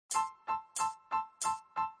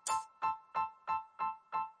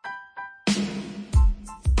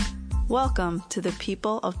Welcome to the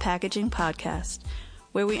People of Packaging podcast,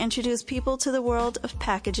 where we introduce people to the world of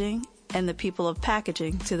packaging and the people of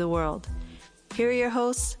packaging to the world. Here are your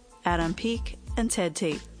hosts, Adam Peak and Ted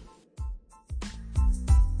Tate.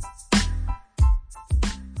 All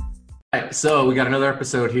right, so we got another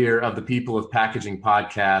episode here of the People of Packaging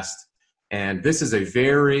podcast, and this is a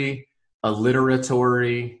very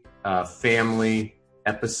alliteratory family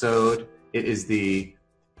episode. It is the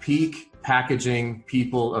Peak Packaging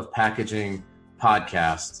People of Packaging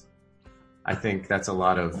podcast. I think that's a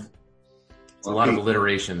lot of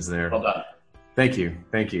alliterations there. Well done. Thank you.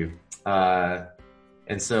 And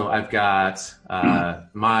so I've got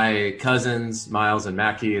my cousins, Miles and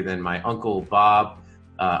Mackie, and then my uncle Bob.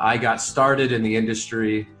 I got started in the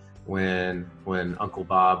industry when Uncle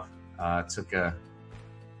Bob took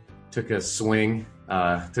a swing,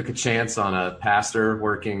 took a chance on a pastor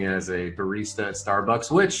working as a barista at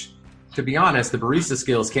Starbucks, which, to be honest, the barista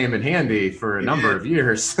skills came in handy for a number of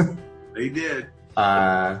years. They did.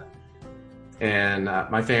 And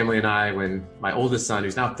my family and I, when my oldest son,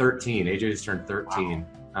 who's now 13, AJ just turned 13,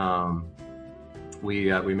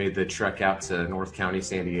 we made the trek out to North County,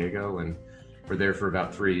 San Diego, and we're there for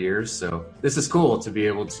about 3 years. So this is cool to be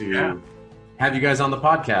able to have you guys on the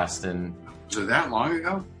podcast. And was it that long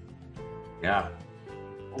ago? Yeah,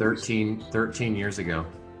 13 years ago.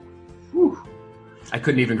 Whew. I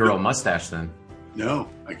couldn't even grow a mustache then. No,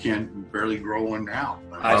 I can't barely grow one now.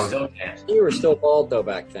 I still can't. You were still bald though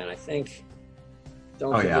back then, I think.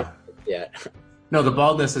 Don't forget yet. No, the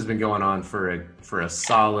baldness has been going on for a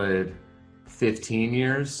solid 15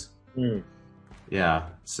 years. Mm. Yeah.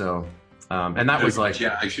 So, and that was like,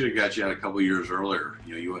 I should have got you out a couple of years earlier.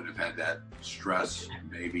 You know, you wouldn't have had that stress.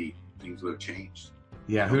 Maybe things would have changed.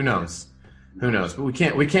 Yeah. Who knows? But we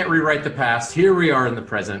can't rewrite the past. Here we are in the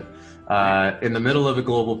present, in the middle of a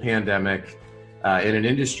global pandemic, in an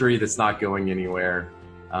industry that's not going anywhere.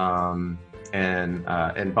 And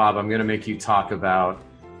Bob, I'm going to make you talk about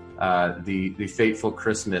the fateful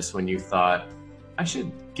Christmas when you thought, I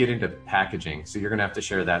should get into packaging. So you're going to have to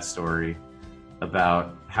share that story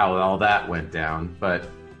about how all that went down. But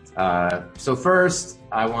so first,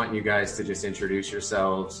 I want you guys to just introduce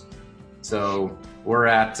yourselves. So we're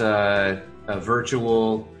at a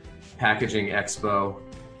virtual packaging expo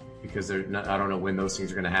because I don't know when those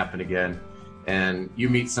things are going to happen again. And you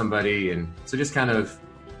meet somebody, and so just kind of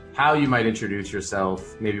how you might introduce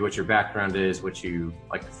yourself, maybe what your background is, what you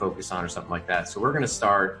like to focus on or something like that. So we're going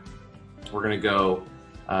to go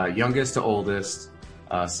youngest to oldest.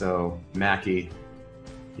 So Mackie,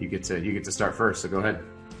 you get to start first. So go ahead.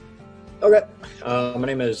 Okay. My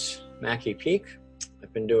name is Mackie Peak.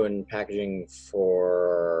 I've been doing packaging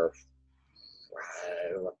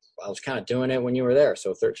I was kind of doing it when you were there.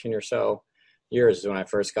 So 13 or so years is when I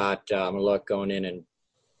first got going in and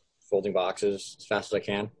folding boxes as fast as I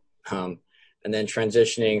can. And then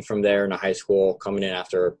transitioning from there into high school, coming in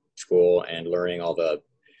after school and learning all the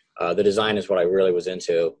design is what I really was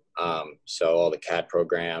into. So all the CAD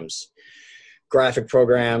programs, graphic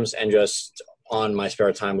programs, and just on my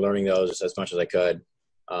spare time learning those as much as I could.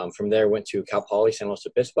 From there, went to Cal Poly San Luis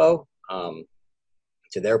Obispo to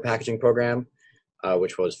their packaging program,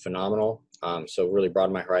 which was phenomenal. So really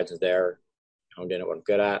broadened my horizons there, honed in at what I'm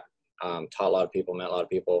good at, taught a lot of people, met a lot of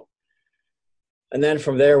people. And then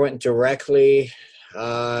from there, went directly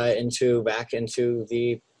back into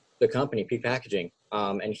the company, Peak Packaging.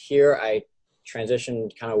 And here I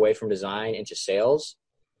transitioned kind of away from design into sales,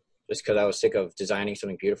 just because I was sick of designing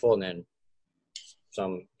something beautiful and then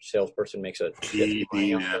some salesperson makes a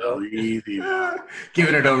giving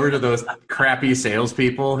it over to those crappy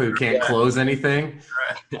salespeople who can't close anything.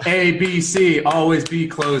 A, B, C, always be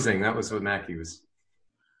closing. That was what Mackie was.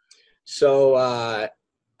 So I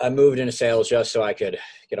moved into sales just so I could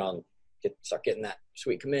start getting that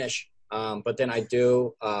sweet commish. But then I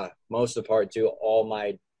do most of the part do all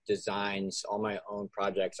my designs, all my own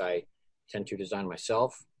projects. I tend to design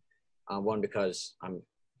myself. One, because I'm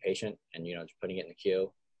patient and just putting it in the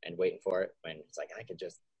queue and waiting for it when it's like I could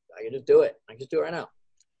just do it. I can just do it right now.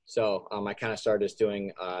 So I kind of started just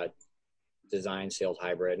doing design sales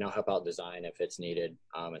hybrid, and I'll help out design if it's needed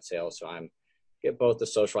at sales. So I'm get both the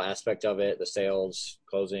social aspect of it, the sales,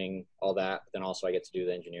 closing, all that. But then also I get to do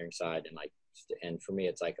the engineering side, and for me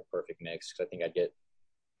it's like a perfect mix because I think I'd get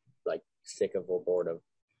like sick of or bored of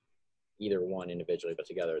either one individually, but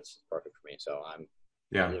together it's perfect for me. So I'm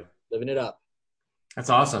living it up. That's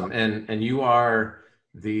awesome. And you are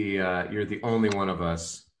you're the only one of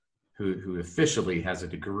us who officially has a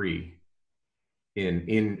degree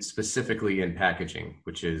in specifically in packaging,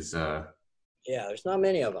 which is there's not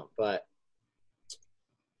many of them, but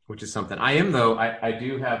which is something I am, though. I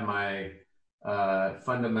do have my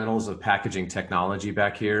fundamentals of packaging technology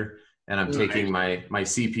back here, and I'm taking my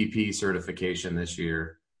CPP certification this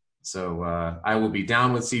year. So I will be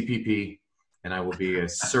down with CPP, and I will be a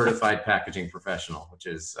certified packaging professional, which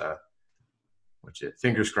is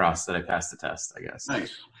fingers crossed that I passed the test, I guess.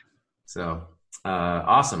 Nice. So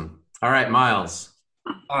awesome. All right, Miles.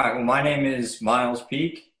 All right. Well, my name is Miles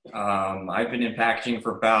Peak. I've been in packaging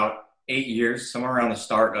for about 8 years, somewhere around the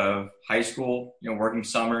start of high school, working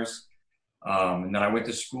summers. And then I went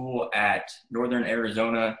to school at Northern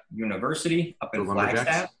Arizona University up in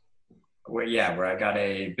Flagstaff, where I got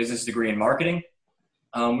a business degree in marketing,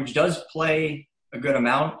 which does play a good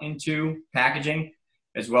amount into packaging,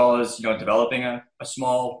 as well as, developing a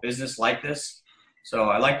small business like this. So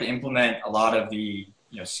I like to implement a lot of the,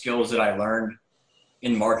 skills that I learned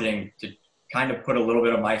in marketing to kind of put a little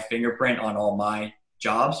bit of my fingerprint on all my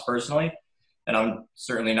jobs personally. And I'm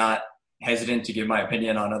certainly not hesitant to give my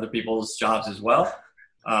opinion on other people's jobs as well.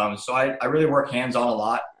 So I really work hands-on a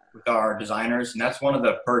lot with our designers. And that's one of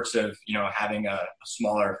the perks of, having a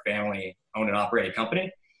smaller family owned and operated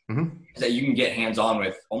company, is that you can get hands-on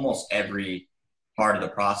with almost every part of the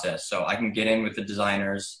process. So I can get in with the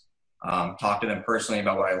designers, talk to them personally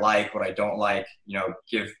about what I like, what I don't like,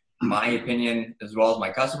 give my opinion as well as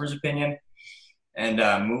my customer's opinion, and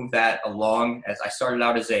move that along. As I started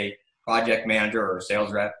out as a project manager or a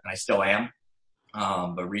sales rep, and I still am.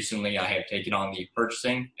 But recently I have taken on the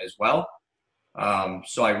purchasing as well.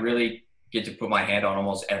 So I really get to put my hand on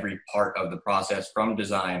almost every part of the process, from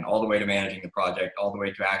design all the way to managing the project, all the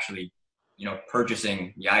way to actually,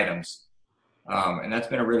 purchasing the items. And that's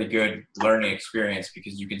been a really good learning experience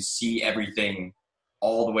because you can see everything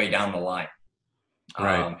all the way down the line.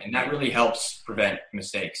 Right. And that really helps prevent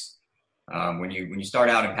mistakes. When you start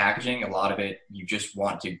out in packaging, a lot of it, you just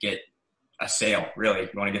want to get a sale, really. You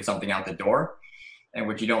want to get something out the door. And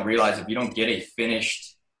what you don't realize, if you don't get a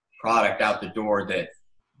finished product out the door that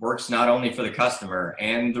works not only for the customer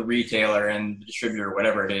and the retailer and the distributor,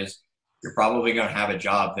 whatever it is, you're probably going to have a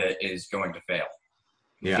job that is going to fail.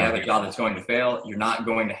 Yeah. If you have a job that's going to fail, you're not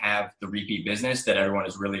going to have the repeat business that everyone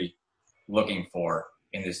is really looking for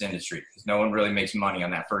in this industry, because no one really makes money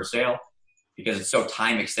on that first sale because it's so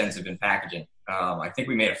time extensive in packaging. I think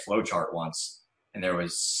we made a flow chart once, and there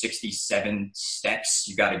was 67 steps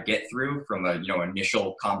you got to get through from a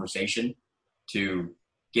initial conversation to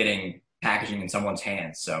getting packaging in someone's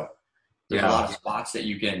hands. So there's a lot of spots that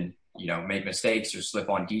you can make mistakes or slip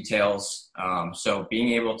on details. So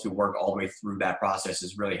being able to work all the way through that process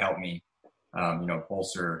has really helped me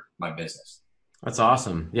bolster my business. That's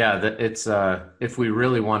awesome. Yeah, it's if we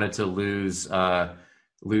really wanted to lose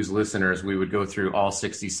listeners, we would go through all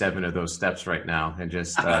 67 of those steps right now and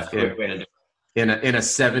just in a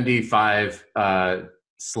 75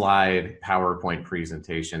 slide PowerPoint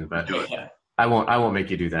presentation. But I won't make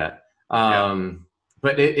you do that.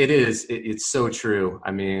 But it's so true. I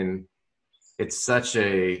mean, it's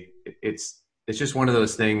just one of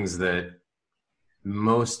those things that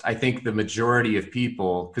I think the majority of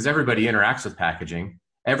people, because everybody interacts with packaging,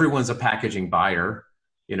 everyone's a packaging buyer.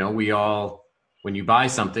 When you buy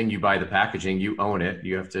something, you buy the packaging, you own it,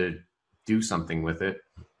 you have to do something with it,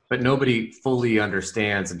 but nobody fully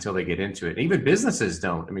understands until they get into it. Even businesses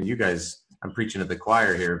don't. I mean, you guys, I'm preaching to the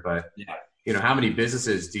choir here, but how many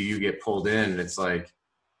businesses do you get pulled in? And it's like,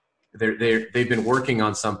 they've been working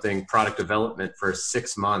on something, product development, for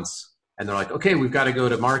 6 months. And they're like, okay, we've got to go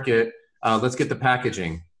to market. Let's get the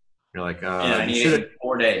packaging. You're like, I needed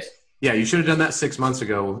 4 days. Yeah, you should have done that 6 months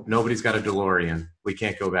ago. Nobody's got a DeLorean. We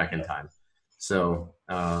can't go back in time. So,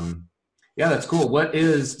 that's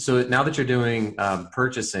cool. So now that you're doing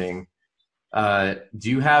purchasing, do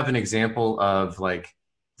you have an example of like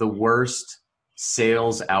the worst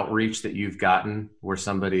sales outreach that you've gotten where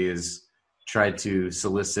somebody has tried to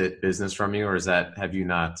solicit business from you, or have you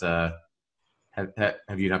not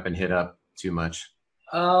been hit up too much?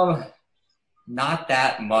 Not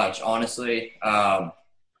that much, honestly.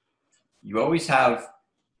 You always have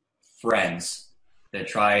friends that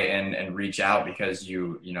try and reach out because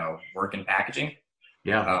you work in packaging.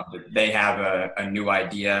 Yeah. They have a new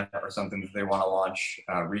idea or something that they want to launch.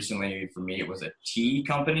 Recently, for me, it was a tea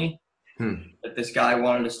company that this guy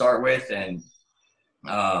wanted to start with. And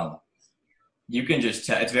you can just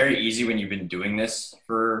tell, it's very easy when you've been doing this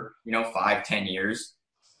for, 5-10 years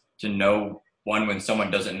to know, one, when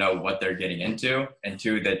someone doesn't know what they're getting into, and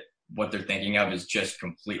two, that what they're thinking of is just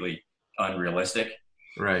completely unrealistic.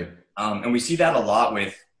 Right. And we see that a lot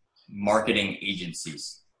with marketing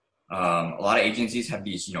agencies. A lot of agencies have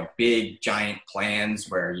these, big giant plans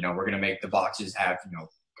where, we're going to make the boxes have,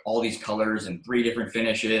 all these colors and 3 different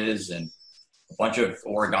finishes and a bunch of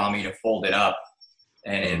origami to fold it up.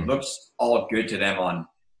 And it looks all good to them on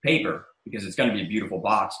paper because it's going to be a beautiful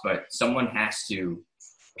box, but someone has to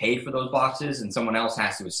pay for those boxes and someone else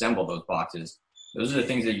has to assemble those boxes. Those are the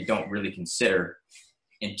things that you don't really consider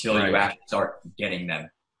until you actually start getting them.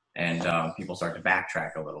 And people start to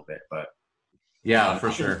backtrack a little bit, but yeah,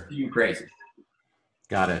 for sure. You crazy.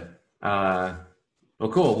 Got it. Well,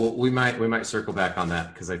 cool. Well, we might circle back on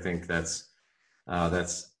that because I think it's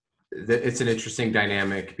an interesting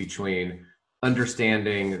dynamic between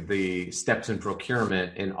understanding the steps in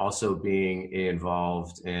procurement and also being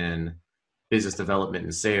involved in business development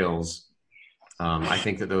and sales. I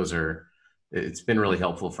think that it's been really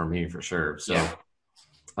helpful for me for sure. So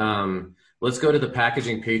let's go to the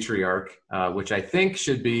packaging patriarch, which I think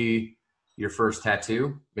should be your first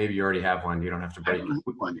tattoo. Maybe you already have one. You don't have to break.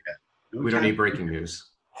 We don't need breaking news.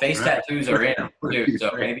 Face tattoos are in too,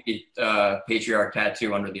 so maybe patriarch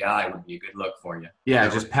tattoo under the eye would be a good look for you. Yeah,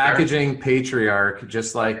 just packaging patriarch,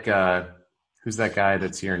 just like who's that guy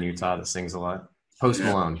that's here in Utah that sings a lot? Post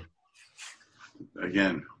Malone.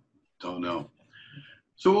 Again, don't know.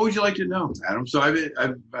 So what would you like to know, Adam? So I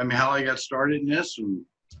mean, how I got started in this? And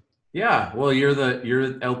yeah, well,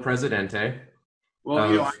 you're El Presidente.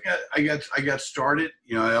 Well, I got started,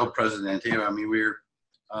 El Presidente. I mean, we were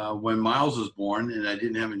when Miles was born, and I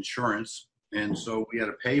didn't have insurance, and so we had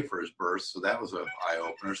to pay for his birth. So that was an eye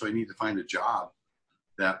opener. So I needed to find a job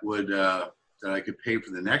that would that I could pay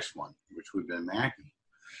for the next one, which would have been Mackey.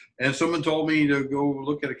 And someone told me to go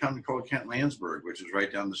look at a company called Kent Landsberg, which is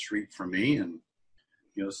right down the street from me, and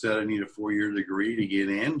said I need a 4-year degree to get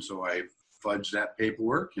in. So I fudged that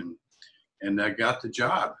paperwork and I got the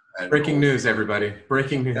job. Breaking news, everybody!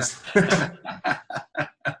 Breaking news.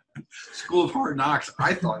 School of Hard Knocks,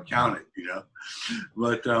 I thought counted,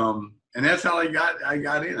 but and that's how I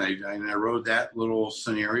got in. I rode that little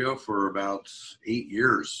scenario for about 8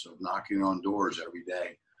 years of knocking on doors every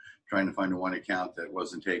day, trying to find one account that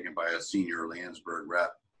wasn't taken by a senior Landsberg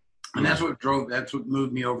rep. And that's what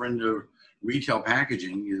moved me over into retail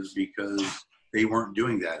packaging, is because they weren't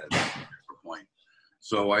doing that at that point.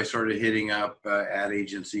 So I started hitting up ad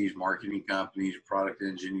agencies, marketing companies, product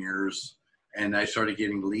engineers, and I started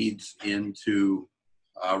getting leads into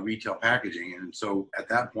retail packaging. And so at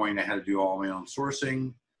that point, I had to do all my own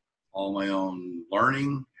sourcing, all my own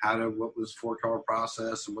learning, what was 4-color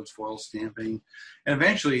process and what's foil stamping. And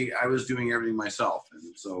eventually I was doing everything myself.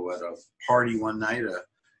 And so at a party one night, a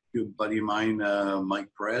good buddy of mine, Mike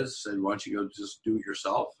Perez, said, why don't you go just do it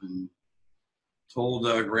yourself? And told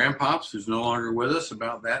Grandpops, who's no longer with us,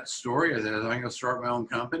 about that story. I said, I'm going to start my own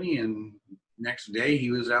company. And next day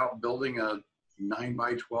he was out building a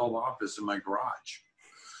 9x12 office in my garage.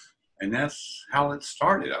 And that's how it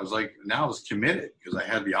started. I was like, now I was committed because I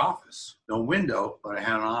had the office. No window, but I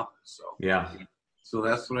had an office. So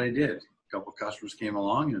that's what I did. A couple customers came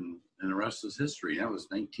along and the rest is history. That was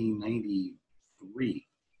 1993.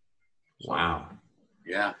 Wow.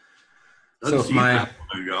 Yeah. Doesn't seem that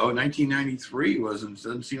long ago. 1993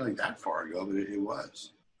 doesn't seem like that far ago, but it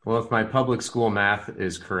was. Well, if my public school math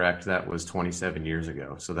is correct, that was 27 years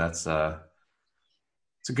ago. So that's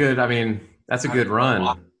it's a good. I mean, that's a good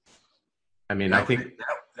run. I mean, I think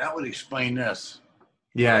that would explain this.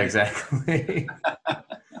 Yeah, right? Exactly.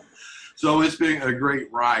 So it's been a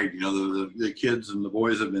great ride. The kids and the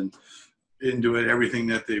boys have been into it. Everything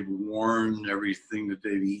that they've worn, everything that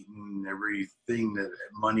they've eaten, everything that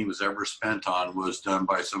money was ever spent on was done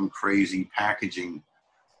by some crazy packaging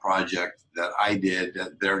project that I did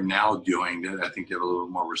that they're now doing. That I think they have a little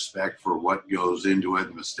more respect for what goes into it,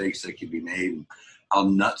 and mistakes that can be made, and how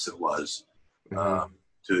nuts it was to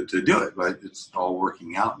do it. But it's all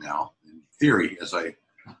working out now in theory as I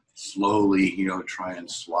slowly, try and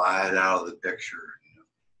slide out of the picture.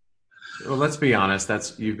 Well, let's be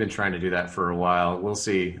honest. You've been trying to do that for a while. We'll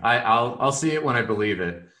see. I'll see it when I believe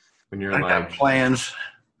it. When you're I got plans.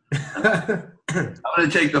 I'm going to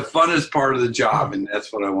take the funnest part of the job, and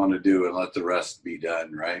that's what I want to do, and let the rest be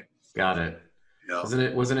done. Right? Got it. Yeah.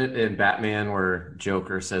 Wasn't it in Batman where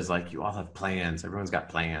Joker says, like, you all have plans. Everyone's got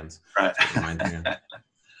plans. Right.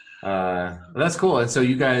 That's cool. And so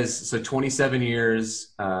you guys, 27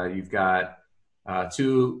 years, you've got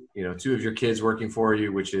two of your kids working for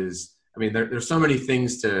you, which is, I mean, there's so many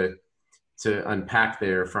things to unpack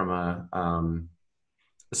there from a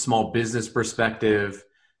small business perspective.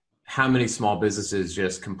 How many small businesses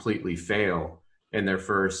just completely fail in their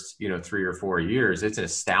first, 3 or 4 years? It's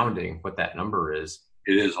astounding what that number is.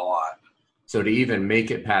 It is a lot. So to even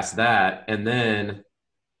make it past that, and then,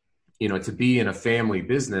 to be in a family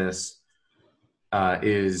business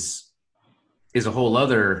is is a whole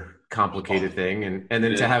other complicated thing. And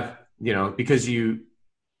then to have, because you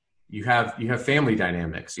have family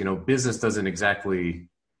dynamics, business doesn't exactly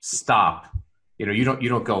stop, you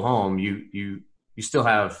don't go home. You still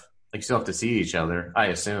have to see each other. I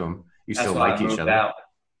assume you still like each other. Out.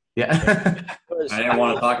 Yeah. I didn't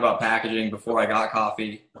want to talk about packaging before I got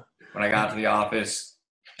coffee. When I got to the office,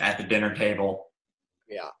 at the dinner table.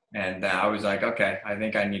 Yeah. And I was like, okay, I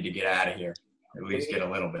think I need to get out of here. At least get a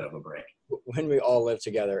little bit of a break. When we all lived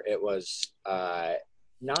together, it was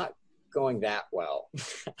not going that well.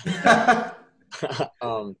 It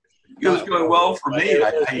was going well for me. You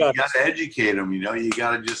got to educate them. You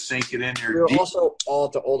got to just sink it in there. We were also all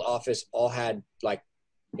at the old office, all had like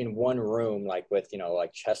in one room, like with,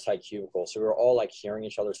 like chest high cubicles. So we were all like hearing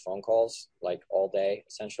each other's phone calls like all day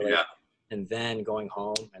essentially. Yeah. And then going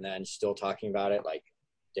home and then still talking about it like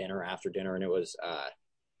dinner after dinner. And it was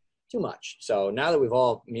too much. So now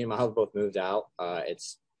that me and my husband both moved out,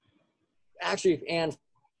 it's actually, and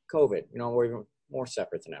COVID, we're even more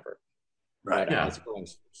separate than ever. Right. But, it's going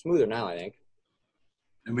smoother now, I think.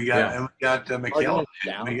 And we got Michaela.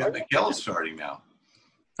 We got Michaela starting now.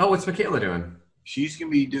 Oh, what's Michaela doing? She's gonna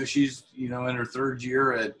be she's in her third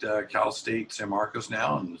year at Cal State San Marcos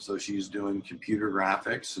now, and so she's doing computer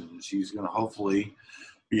graphics, and she's gonna hopefully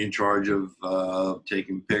be in charge of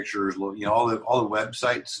taking pictures, all the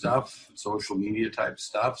website stuff, social media type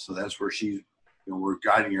stuff. So that's where she's, we're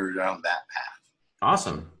guiding her down that path.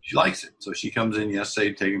 Awesome. She likes it, so she comes in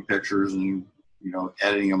yesterday taking pictures and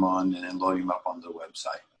editing them on and then loading them up on the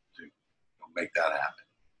website to make that happen.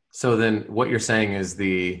 So then, what you're saying is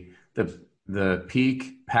the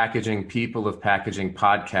Peak Packaging People of Packaging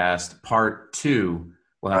podcast part 2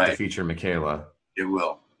 will have to feature Michaela. It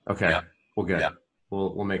will. Okay. Yeah. Well, good. Yeah.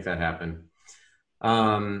 We'll make that happen.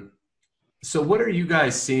 So what are you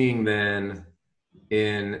guys seeing then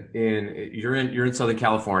you're in Southern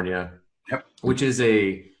California, yep. Which is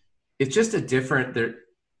it's just a different,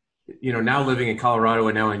 now living in Colorado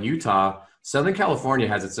and now in Utah, Southern California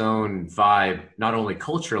has its own vibe, not only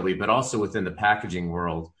culturally, but also within the packaging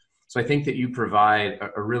world. So I think that you provide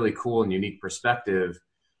a really cool and unique perspective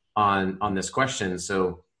on this question.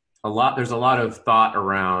 So there's a lot of thought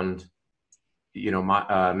around,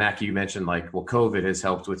 Mackie, you mentioned COVID has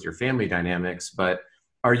helped with your family dynamics, but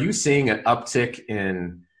are you seeing an uptick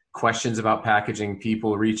in questions about packaging,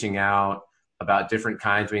 people reaching out about different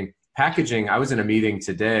kinds? I mean, packaging, I was in a meeting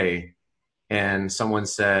today and someone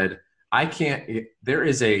said, there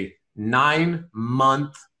is a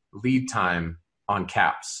 9-month lead time on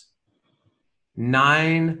caps.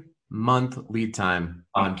 9-month lead time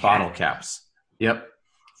on bottle caps. Yep.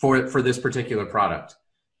 For this particular product.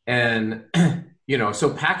 And, so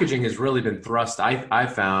packaging has really been thrust, I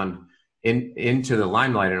found, into the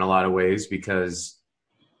limelight in a lot of ways because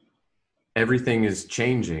everything is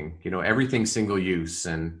changing, everything's single use.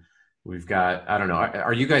 And we've got, I don't know,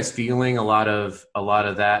 are you guys feeling a lot of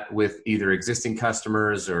that with either existing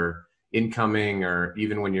customers or incoming, or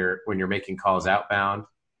even when you're making calls outbound?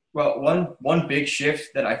 Well, one big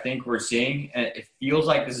shift that I think we're seeing, and it feels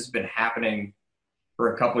like this has been happening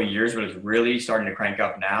for a couple of years, but it's really starting to crank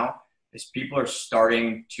up now, is people are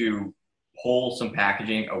starting to pull some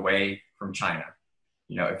packaging away from China.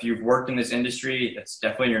 If you've worked in this industry, that's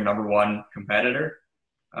definitely your number one competitor.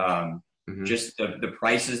 Just the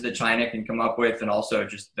prices that China can come up with, and also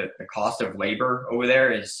just the cost of labor over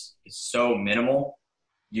there is so minimal,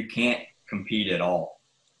 you can't compete at all.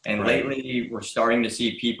 And lately, we're starting to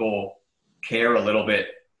see people care a little bit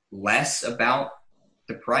less about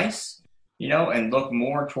the price, and look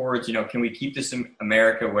more towards, can we keep this in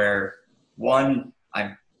America where, one,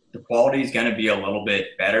 the quality is going to be a little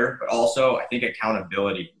bit better, but also I think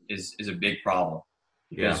accountability is a big problem.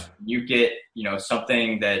 Because you get,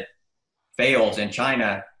 something that fails in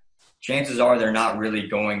China, chances are they're not really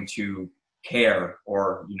going to care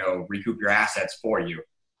or, recoup your assets for you.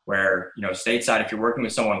 Where, stateside, if you're working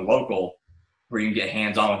with someone local where you can get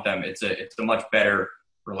hands-on with them, it's a much better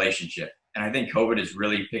relationship. And I think COVID has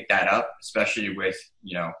really picked that up, especially with,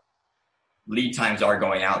 lead times are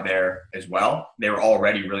going out there as well. They were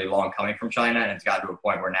already really long coming from China, and it's gotten to a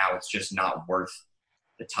point where now it's just not worth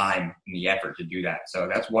the time and the effort to do that. So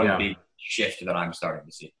that's one big shift that I'm starting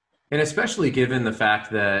to see. And especially given the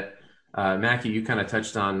fact that, Mackie, you kind of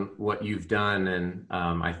touched on what you've done, and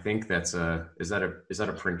I think is that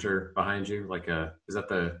a printer behind you? Is that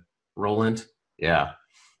the Roland? Yeah.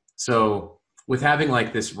 So with having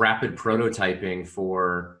this rapid prototyping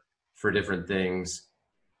for different things,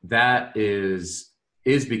 that is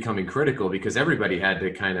becoming critical because everybody had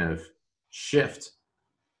to kind of shift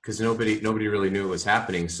because nobody really knew what was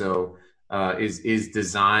happening. So is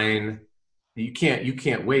design you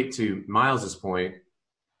can't wait, to Miles's point,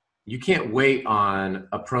 you can't wait on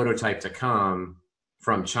a prototype to come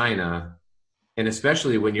from China. And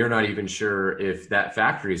especially when you're not even sure if that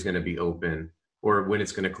factory is going to be open or when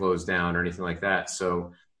it's going to close down or anything like that.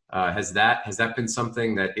 So has that been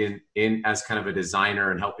something that in as kind of a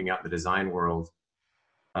designer and helping out the design world,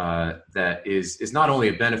 that is not only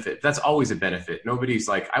a benefit, that's always a benefit. Nobody's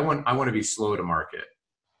like, I want to be slow to market.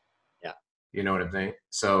 Yeah. You know what I'm saying?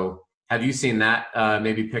 So have you seen that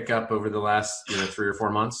maybe pick up over the last 3 or 4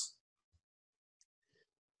 months?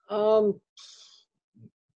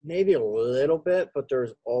 Maybe a little bit, but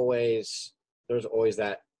there's always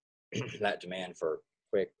that that demand for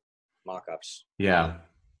quick mock-ups. Yeah.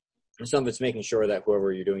 And some of it's making sure that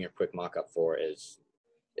whoever you're doing your quick mock-up for is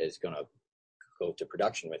going to go to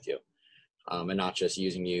production with you, and not just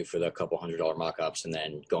using you for the couple $100 mock-ups and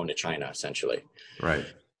then going to China essentially. Right.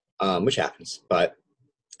 Which happens, but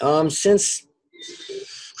since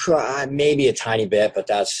maybe a tiny bit, but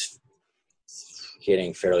that's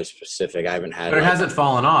getting fairly specific. I haven't had. But it hasn't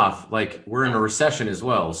fallen off. Like, we're in a recession as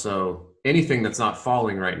well, so anything that's not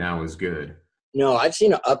falling right now is good. No, I've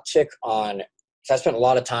seen an uptick on. So I spent a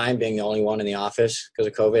lot of time being the only one in the office because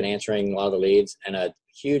of COVID, answering a lot of the leads, and a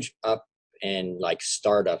huge up in like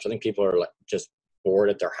startups. I think people are like just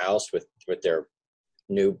bored at their house with their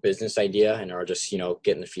new business idea and are just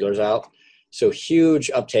getting the feelers out. So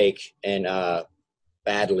huge uptake in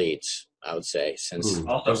bad leads, I would say, since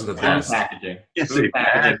also those are the food best. packaging. Yes, Food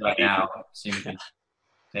packaging right now seems to be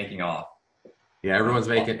taking off. Yeah, everyone's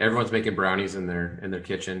making brownies in their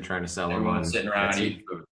kitchen, trying to sell them. Everyone's sitting around eating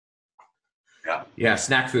food. Yeah,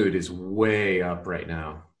 snack food is way up right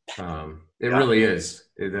now. It really is.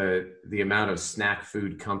 The amount of snack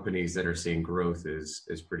food companies that are seeing growth is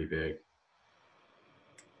pretty big.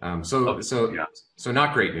 So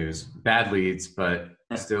not great news. Bad leads, but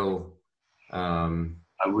still.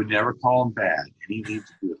 I would never call them bad. Any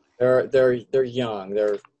leads good. they're young.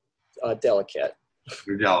 They're delicate.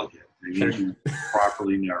 They're delicate. They need to be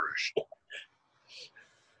properly nourished.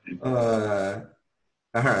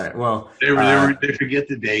 All right. Well, they forget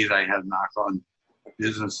the days I had to knock on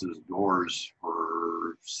businesses' doors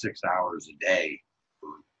for 6 hours a day for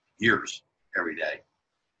years, every day,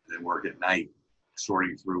 and then work at night,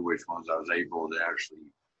 sorting through which ones I was able to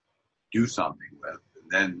actually do something with, and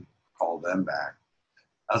then call them back.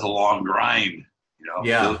 That's a long grind,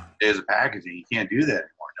 Yeah. Those days of packaging, you can't do that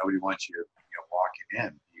anymore. Nobody wants you, walking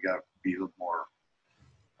in. You got to be a little more.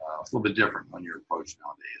 It's a little bit different when you're approached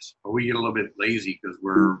nowadays. But we get a little bit lazy because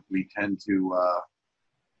we tend to,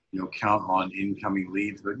 count on incoming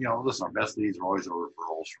leads. But, listen, our best leads are always our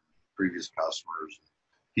referrals from previous customers.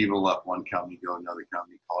 People left one company, go to another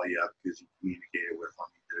company, call you up because you communicated with them.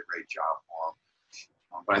 You did a great job for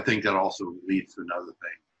them. But I think that also leads to another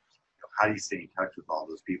thing. How do you stay in touch with all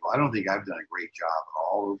those people? I don't think I've done a great job at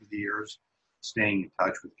all over the years staying in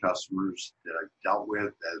touch with customers that I've dealt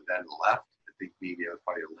with that have then left. I think maybe I was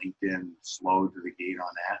probably a LinkedIn slow to the gate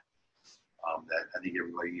on that. That I think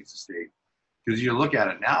everybody needs to stay, because you look at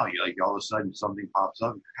it now, you all of a sudden something pops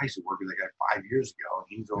up. I used to work with that guy 5 years ago, and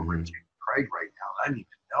he's over at Craig right now. I didn't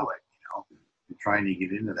even know it. You're trying to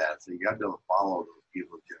get into that, so you got to be able to follow those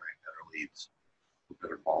people to generate better leads,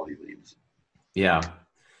 better quality leads. Yeah,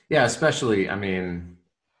 especially,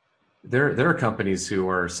 there are companies who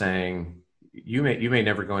are saying you may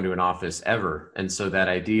never go into an office ever, and so that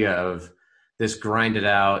idea of this grinded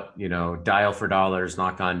out, dial for dollars,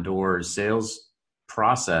 knock on doors sales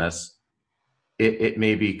process, it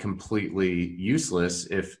may be completely useless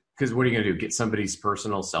because what are you going to do? Get somebody's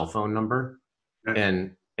personal cell phone number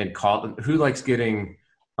and call them? Who likes getting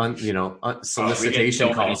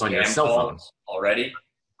solicitation calls on your cell phone already?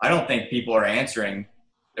 I don't think people are answering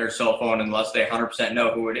their cell phone unless they 100%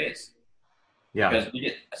 know who it is. Yeah.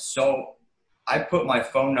 Because I put my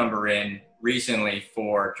phone number in recently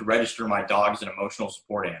to register my dog as an emotional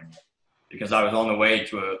support animal because I was on the way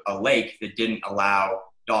to a lake that didn't allow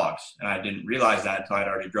dogs, and I didn't realize that until I'd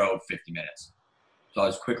already drove 50 minutes. So I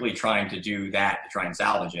was quickly trying to do that to try and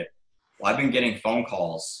salvage it. Well, I've been getting phone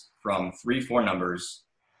calls from 3-4 numbers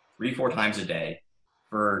 3-4 times a day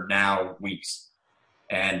for now weeks.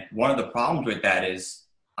 And one of the problems with that is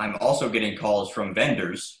I'm also getting calls from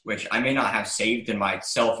vendors, which I may not have saved in my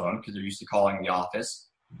cell phone because they're used to calling the office.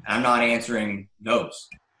 And I'm not answering those.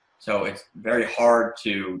 So it's very hard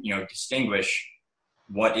to, distinguish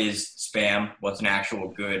what is spam, what's an actual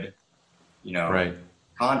good, right.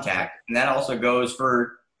 contact. And that also goes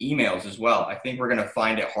for emails as well. I think we're going to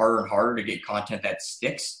find it harder and harder to get content that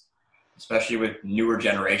sticks, especially with newer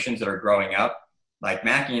generations that are growing up. Like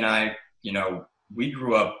Mackie and I, we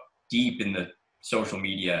grew up deep in the social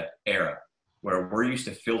media era. where we're used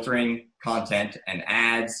to filtering content and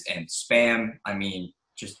ads and spam. I mean,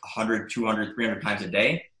 just 100, 200, 300 times a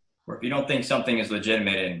day, where if you don't think something is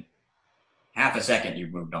legitimate in half a second,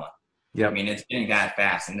 you've moved on. Yeah. I mean, it's getting that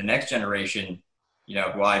fast. And the next generation, you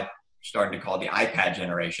know, who I started to call the iPad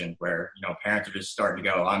generation, where, you know, parents are just starting to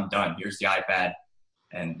go, I'm done. Here's the iPad.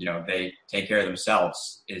 And, you know, they take care of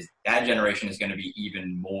themselves. Is that generation is going to be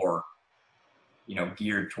even more, you know,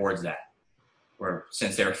 geared towards that. Where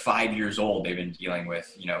since they're 5 years old, they've been dealing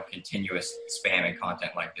with, you know, continuous spam and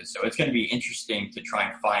content like this. So it's going to be interesting to try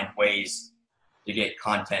and find ways to get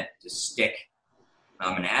content to stick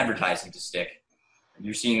and advertising to stick.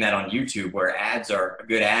 You're seeing that on YouTube, where a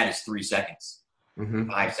good ad is 3 seconds,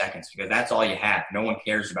 5 seconds, because that's all you have. No one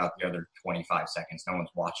cares about the other 25 seconds. No one's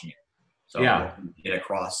watching it. So yeah, get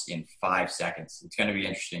across in 5 seconds. It's going to be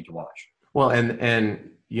interesting to watch. Well, and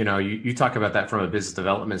you know, you talk about that from a business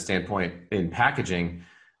development standpoint in packaging,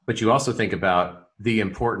 but you also think about the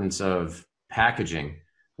importance of packaging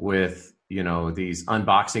with, you know, these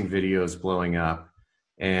unboxing videos blowing up,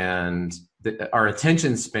 and our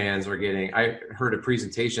attention spans are getting, I heard a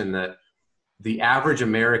presentation that the average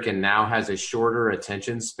American now has a shorter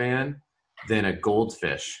attention span than a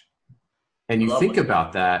goldfish. And you think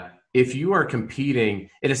about that, if you are competing,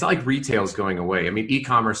 and it's not like retail is going away. I mean,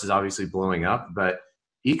 e-commerce is obviously blowing up, but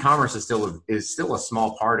e-commerce is still a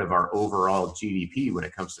small part of our overall GDP when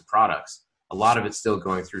it comes to products. A lot of it's still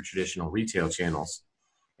going through traditional retail channels.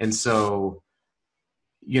 And so,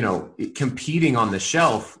 you know, competing on the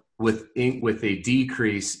shelf with a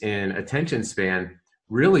decrease in attention span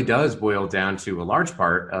really does boil down to a large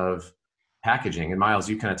part of packaging. And Miles,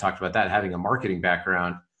 you kind of talked about that, having a marketing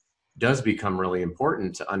background does become really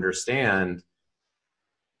important to understand,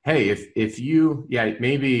 hey, if you,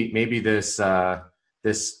 maybe this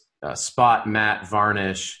spot matte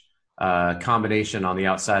varnish combination on the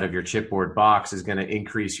outside of your chipboard box is going to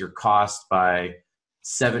increase your cost by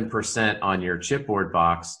 7% on your chipboard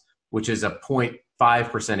box, which is a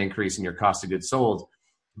 0.5% increase in your cost of goods sold.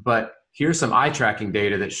 But here's some eye tracking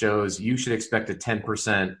data that shows you should expect a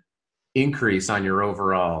 10% increase on your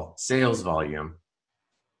overall sales volume.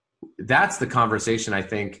 That's the conversation I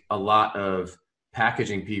think a lot of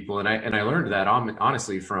packaging people, and I learned that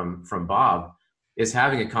honestly from Bob, is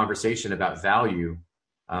having a conversation about value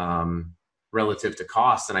relative to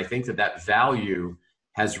cost. And I think that value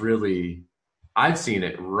has really, I've seen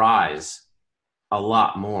it rise a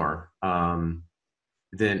lot more than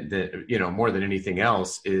you know, more than anything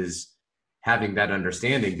else, is having that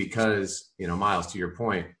understanding, because, you know, Miles, to your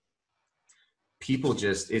point, people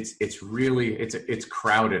just, it's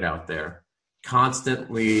crowded out there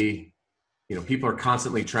constantly. You know, people are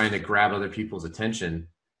constantly trying to grab other people's attention,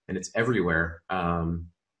 and it's everywhere. And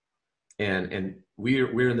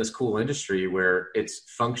we're in this cool industry where it's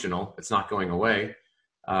functional, it's not going away.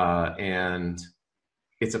 And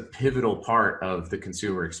it's a pivotal part of the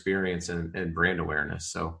consumer experience and brand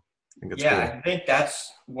awareness. So I think it's cool. I think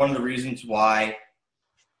that's one of the reasons why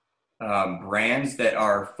brands that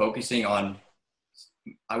are focusing on,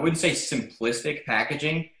 I wouldn't say simplistic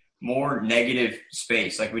packaging, more negative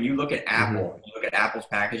space. Like when you look at Apple, you look at Apple's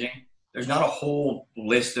packaging, there's not a whole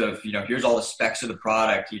list of, you know, here's all the specs of the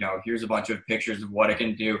product, you know, here's a bunch of pictures of what it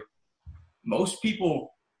can do. Most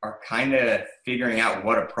people are kind of figuring out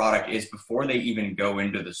what a product is before they even go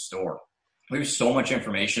into the store. There's so much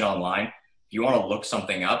information online. If you want to look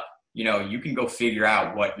something up, you know, you can go figure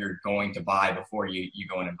out what you're going to buy before you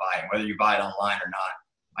go in and buy it, whether you buy it online or not.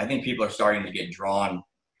 I think people are starting to get drawn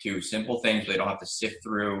to simple things. They don't have to sift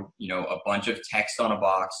through, you know, a bunch of text on a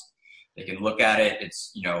box. They can look at it.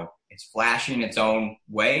 It's, you know, it's flashy in its own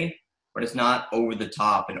way, but it's not over the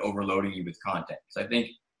top and overloading you with content. Because I think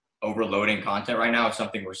overloading content right now is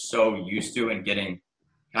something we're so used to and getting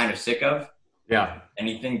kind of sick of. Yeah.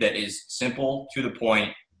 Anything that is simple, to the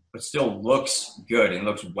point, but still looks good and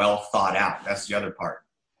looks well thought out. That's the other part.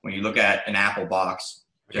 When you look at an Apple box,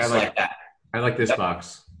 just like that. I like this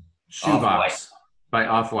box. Shoe box by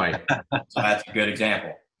Off-White. So that's a good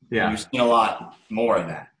example. Yeah. You've seen a lot more of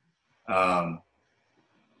that.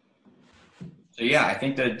 So yeah, I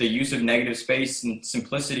think that the use of negative space and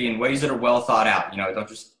simplicity in ways that are well thought out, you know, don't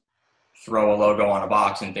just throw a logo on a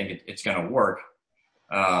box and think it's going to work.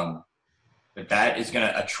 But that is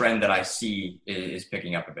a trend that I see is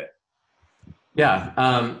picking up a bit.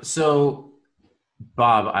 Yeah. So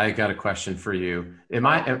Bob, I got a question for you.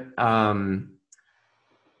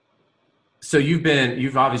 So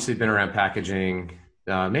you've obviously been around packaging,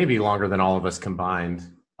 maybe longer than all of us combined,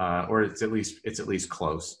 or it's at least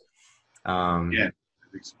close. It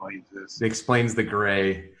explains this. It explains the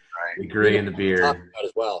gray, right. The gray in the beard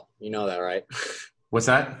as well. You know that, right? What's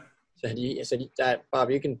that? said that,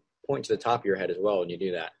 Bob, you can point to the top of your head as well when you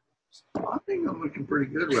do that. I think I'm looking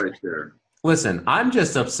pretty good right there. Listen, I'm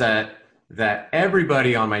just upset that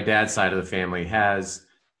everybody on my dad's side of the family has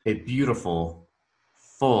a beautiful,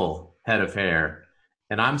 full head of hair.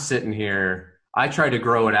 And I'm sitting here. I tried to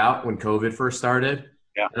grow it out when COVID first started.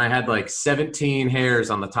 Yeah. And I had like 17 hairs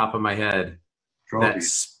on the top of my head that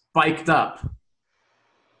spiked up.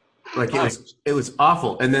 Like it was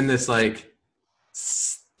awful. And then this like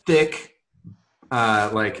thick,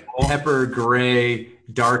 like pepper gray,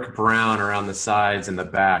 dark brown around the sides and the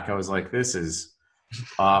back. I was like, this is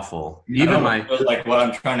awful. Even my like what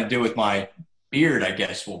I'm trying to do with my beard, I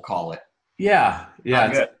guess we'll call it. Yeah.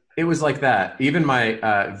 It was like that. Even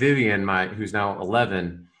my Vivian, who's now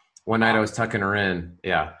 11, one night I was tucking her in.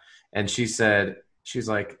 Yeah. And she's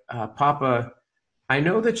like, Papa, I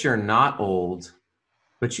know that you're not old,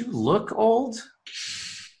 but you look old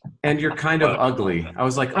and you're kind of ugly. I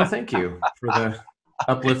was like, oh, thank you for the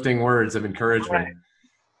uplifting words of encouragement.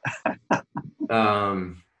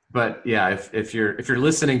 But yeah, if you're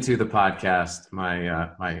listening to the podcast,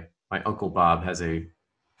 my Uncle Bob has a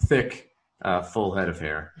thick, full head of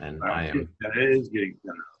hair, and I am. That is getting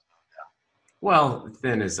thinner. Well,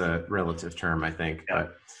 thin is a relative term, I think. Yeah.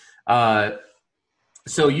 But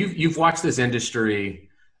so you've watched this industry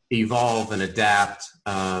evolve and adapt,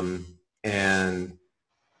 and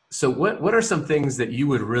so what are some things that you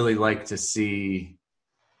would really like to see,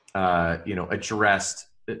 addressed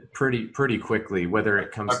pretty quickly? Whether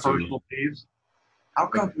it comes to personal peeves, how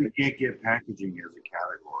come we can't get packaging as a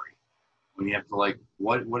category? When you have to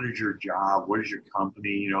what is your job? What is your company?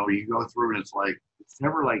 You go through and it's like it's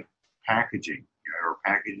never like packaging, or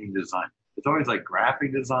packaging design. It's always like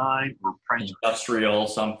graphic design or print. Industrial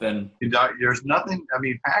something. There's nothing. I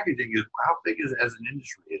mean, packaging is how big is it as an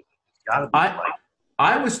industry? It's got to be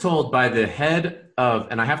I was told by the head of,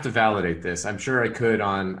 and I have to validate this. I'm sure I could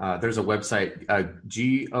on. There's a website,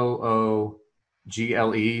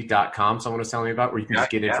 google.com. Someone was telling me about where you can just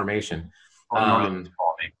get information. Call me.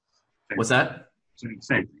 What's that? Same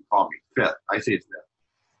thing. Call me. Fifth. I say it's fifth.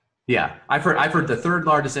 Yeah, I've heard the third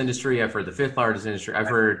largest industry. I've heard the fifth largest industry. I've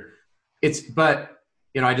heard but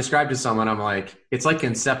I described to someone, I'm like, it's like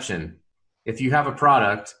Inception. If you have a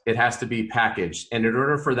product, it has to be packaged. And in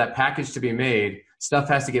order for that package to be made, stuff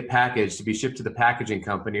has to get packaged to be shipped to the packaging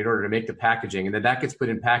company in order to make the packaging. And then that gets put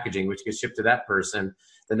in packaging, which gets shipped to that person.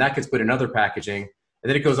 Then that gets put in other packaging. And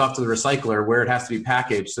then it goes off to the recycler where it has to be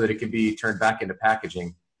packaged so that it can be turned back into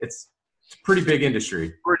packaging. It's a pretty big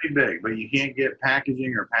industry. Pretty big, but you can't get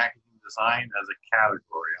packaging or packaging design as a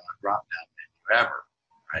category on a drop-down menu ever,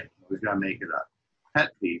 right? We've got to make it up.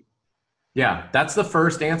 Pet peeve. Yeah, that's the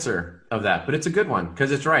first answer of that, but it's a good one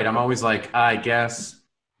because it's right. I'm always like, I guess,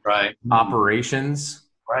 right? Operations,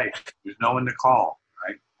 right? There's no one to call,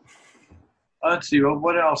 right? Let's see. Well,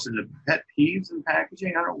 what else in the pet peeves in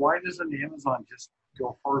packaging? I don't know. Why doesn't Amazon just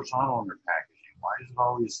go horizontal on their packaging? Why is it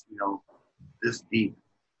always, this deep?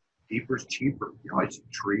 Deeper is cheaper. It's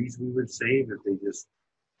trees we would save if they just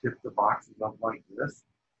tipped the boxes up like this,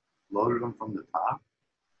 loaded them from the top.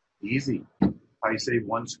 Easy. I save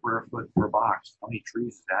 1 square foot per box. How many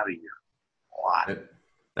trees is that a year? A lot.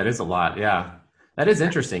 That is a lot. Yeah. That is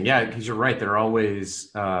interesting. Yeah. Because you're right. They're always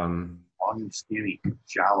long and skinny,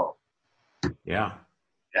 shallow. Yeah.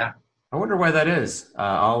 Yeah. I wonder why that is.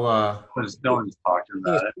 No one's talking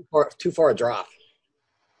about it. Too far a drop.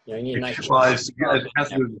 You need a nice. Well, it has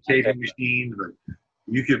to do with the taping machine, but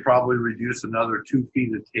you could probably reduce another 2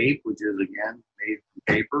 feet of tape, which is again made from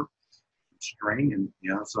paper, string, and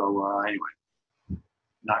anyway,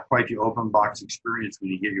 not quite the open box experience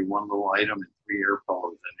when you get your one little item and 3 air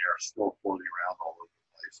pillows in there, still floating around all over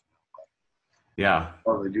the place. Yeah.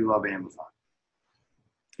 Oh, they do love Amazon.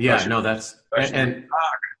 Yeah, no, that's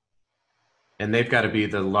and they've got to be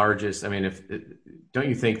the largest. I mean, don't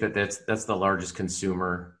you think that that's the largest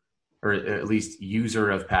consumer or at least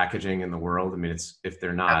user of packaging in the world? I mean, if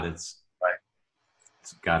they're not, it's right.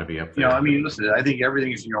 It's got to be up there. Listen, I think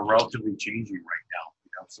everything's relatively changing right now.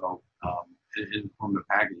 So from the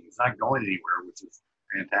packaging, it's not going anywhere, which is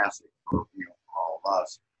fantastic for all of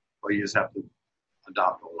us. But you just have to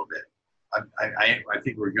adopt a little bit. I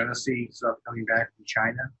think we're going to see stuff coming back from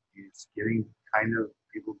China. It's getting kind of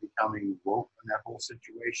people becoming woke in that whole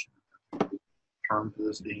situation. Term to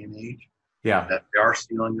this day and age. Yeah, that they are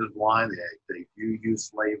stealing this wine. They do use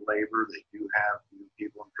slave labor. They do have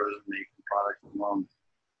people in prison making products from them.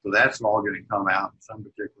 So that's all going to come out some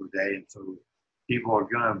particular day. And so people are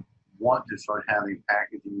going to want to start having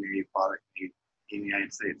packaging made, product made in the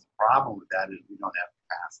United States. The problem with that is we don't have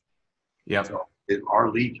capacity. Yeah. So our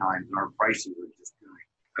lead times and our prices are just going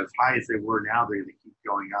as high as they were now. They're going to keep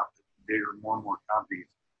going up more and more companies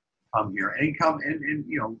come here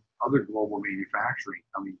and other global manufacturing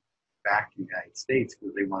coming back to the United States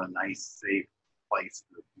because they want a nice, safe place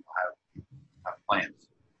to have plants.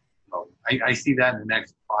 So I see that in the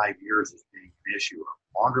next 5 years as being an issue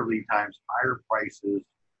of longer lead times, higher prices,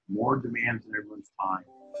 more demands in everyone's time.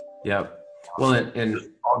 Yep. Well, and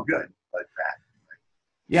all good, but bad.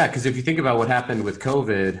 Yeah, because if you think about what happened with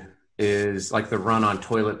COVID is like the run on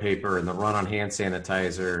toilet paper and the run on hand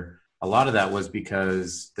sanitizer, a lot of that was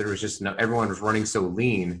because there was just everyone was running so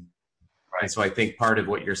lean. Right. And so I think part of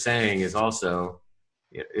what you're saying is also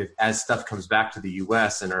as stuff comes back to the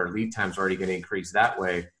US and our lead times are already going to increase that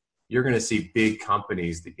way, you're going to see big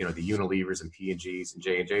companies, the Unilevers and P&Gs and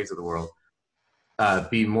J&Js of the world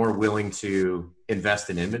be more willing to invest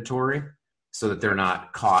in inventory so that they're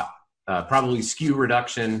not caught, probably SKU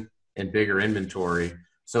reduction and bigger inventory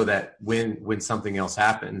so that when something else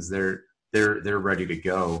happens, they're ready to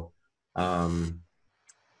go. Well,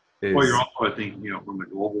 you're also, I think, from a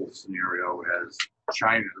global scenario, as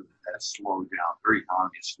China has slowed down, their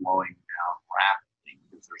economy is slowing down rapidly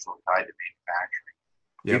because they're so tied to manufacturing.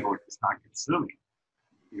 Yep. People are just not consuming,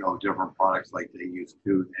 different products like they used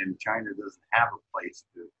to, and China doesn't have a place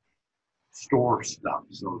to store stuff,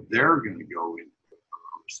 so they're going to go into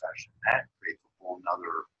a recession. That creates a whole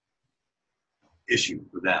nother issue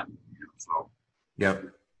for them. So. Yep.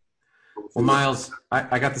 Well, Miles,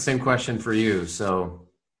 I got the same question for you. So.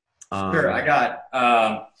 Sure. I got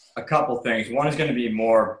a couple things. One is going to be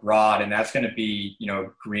more broad, and that's going to be,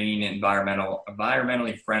 green,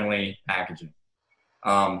 environmentally friendly packaging.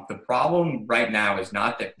 The problem right now is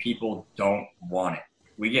not that people don't want it.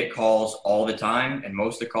 We get calls all the time, and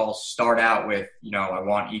most of the calls start out with, I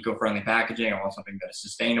want eco-friendly packaging. I want something that is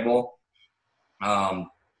sustainable. The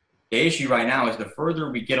issue right now is the further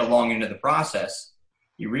we get along into the process,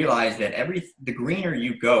 you realize that the greener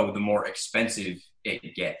you go, the more expensive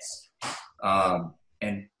it gets.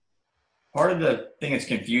 And part of the thing that's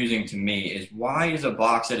confusing to me is why is a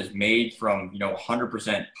box that is made from,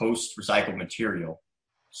 100% post-recycled material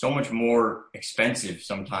so much more expensive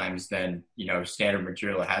sometimes than, standard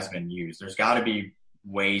material that has been used? There's got to be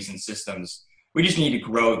ways and systems. We just need to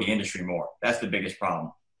grow the industry more. That's the biggest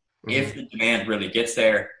problem. Mm-hmm. If the demand really gets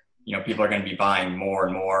there, people are going to be buying more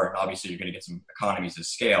and more. And obviously, you're going to get some economies of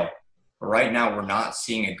scale. But right now, we're not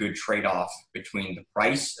seeing a good trade-off between the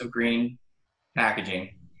price of green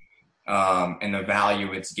packaging and the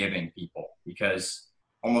value it's giving people, because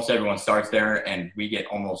almost everyone starts there, and we get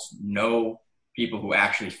almost no people who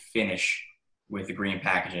actually finish with the green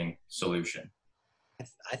packaging solution.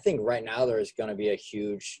 I think right now there's going to be a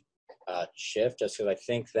huge shift, just because I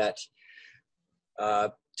think that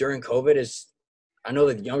during COVID I know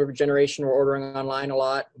the younger generation were ordering online a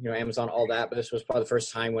lot, Amazon, all that, but this was probably the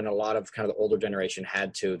first time when a lot of kind of the older generation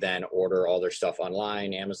had to then order all their stuff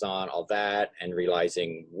online, Amazon, all that, and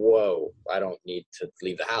realizing, whoa, I don't need to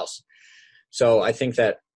leave the house. So I think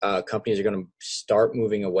that companies are going to start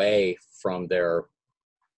moving away from their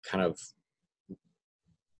kind of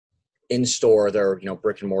in-store, their,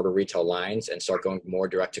 brick and mortar retail lines, and start going more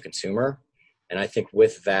direct to consumer. And I think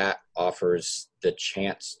with that offers the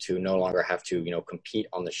chance to no longer have to, compete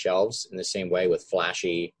on the shelves in the same way with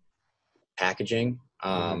flashy packaging,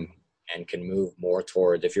 and can move more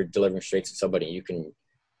toward, if you're delivering straight to somebody, you can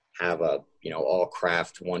have a, all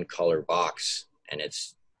craft, one color box, and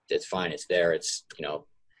it's fine. It's there. It's,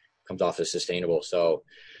 comes off as sustainable. So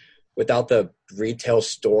without the retail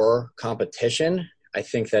store competition, I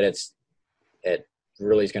think that it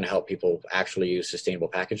really is going to help people actually use sustainable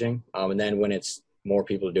packaging. And then when it's more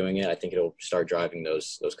people doing it, I think it'll start driving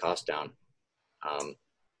those costs down.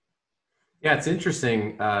 Yeah, it's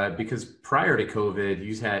interesting because prior to COVID,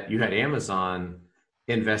 you had Amazon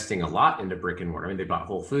investing a lot into brick and mortar. I mean, they bought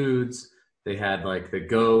Whole Foods. They had like the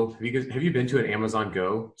Go. Have you been to an Amazon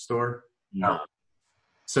Go store? No.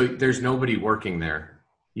 So there's nobody working there.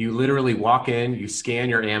 You literally walk in, you scan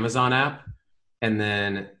your Amazon app, and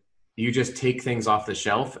then you just take things off the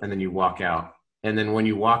shelf, and then you walk out. And then when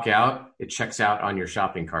you walk out, it checks out on your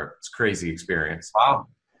shopping cart. It's a crazy experience. Wow.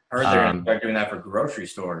 I heard they're going to start doing that for grocery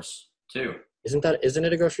stores too. Isn't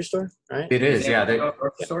it a grocery store? Right? It is. Yeah.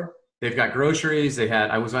 Store? They've got groceries.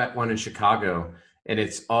 I was at one in Chicago, and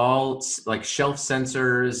it's all like shelf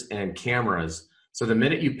sensors and cameras. So the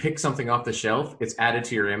minute you pick something off the shelf, it's added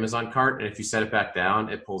to your Amazon cart. And if you set it back down,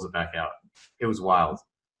 it pulls it back out. It was wild.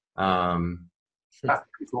 That's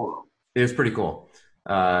pretty cool. It was pretty cool.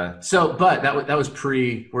 But that was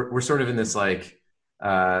we're sort of in this like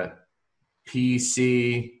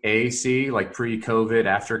PC, AC, like pre-COVID,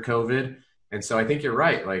 after COVID. And so I think you're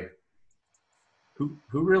right. Like who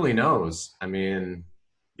really knows? I mean,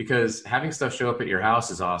 because having stuff show up at your house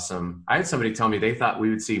is awesome. I had somebody tell me they thought we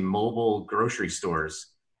would see mobile grocery stores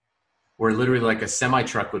where literally like a semi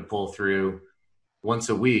truck would pull through once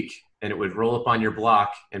a week and it would roll up on your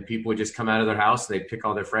block and people would just come out of their house and they'd pick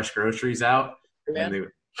all their fresh groceries out. And they,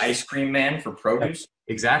 ice cream man for produce.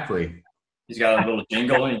 exactly. He's got a little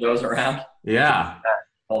jingle and he goes around. Yeah.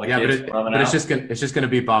 All the Yeah, kids but it's just gonna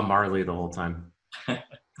be Bob Marley the whole time.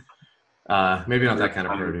 Maybe not that kind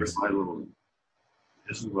of produce.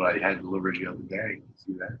 This is what I had delivered the other day.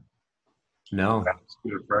 See that? No.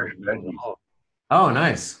 Fresh veggies. Oh,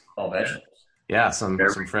 nice. All vegetables. Yeah, some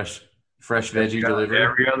fresh veggie delivery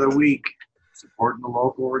every other week. Supporting the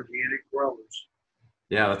local organic growers.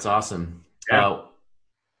 Yeah, that's awesome.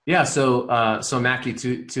 Yeah. So Mackie,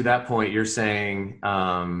 to that point, you're saying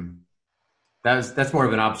that's more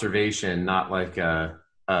of an observation, not like a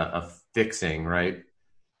fixing, right?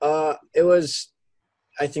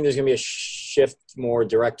 I think there's going to be a shift more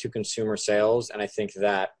direct to consumer sales, and I think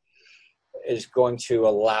that is going to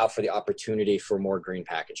allow for the opportunity for more green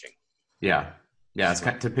packaging. Yeah, it's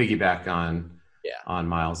kind of to piggyback on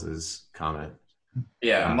Miles's comment.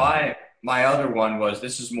 Yeah, my other one was,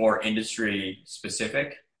 this is more industry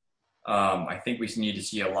specific. I think we need to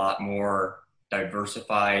see a lot more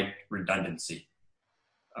diversified redundancy.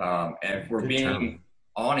 And if we're being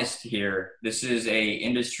honest here, this is a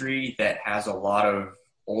industry that has a lot of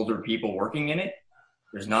older people working in it.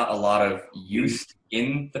 There's not a lot of youth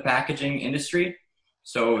in the packaging industry.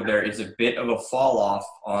 So there is a bit of a fall off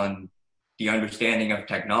on the understanding of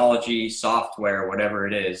technology, software, whatever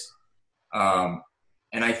it is. And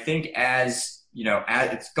I think as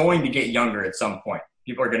it's going to get younger at some point.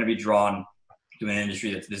 People are going to be drawn to an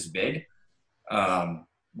industry that's this big.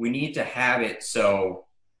 We need to have it so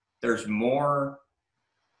there's more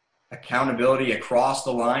accountability across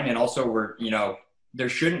the line. And also there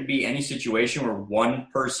shouldn't be any situation where one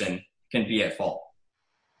person can be at fault.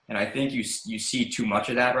 And I think you see too much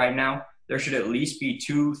of that right now. There should at least be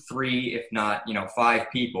 2, 3, if not,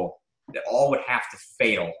 5 people that all would have to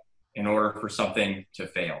fail in order for something to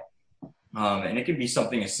fail. And it could be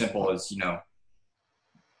something as simple as,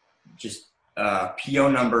 just PO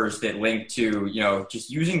numbers that link to, just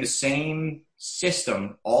using the same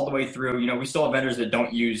system all the way through. We still have vendors that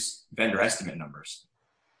don't use vendor estimate numbers.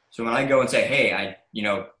 So when I go and say, hey,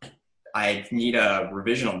 I need a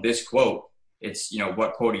revision on this quote, it's,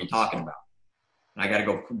 what quote are you talking about? And I got to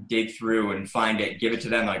go dig through and find it, give it to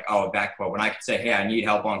them like, oh, that quote. When I can say, hey, I need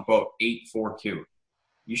help on quote 842,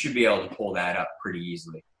 you should be able to pull that up pretty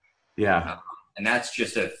easily. Yeah. And that's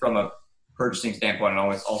just from a purchasing standpoint, and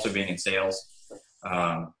always also being in sales,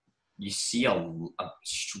 you see a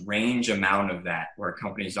strange amount of that where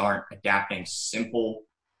companies aren't adapting simple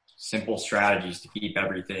strategies to keep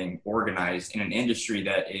everything organized in an industry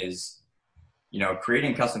that is,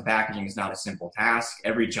 creating custom packaging is not a simple task.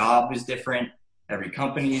 Every job is different. Every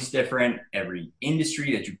company is different. Every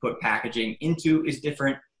industry that you put packaging into is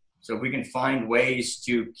different. So if we can find ways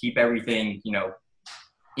to keep everything,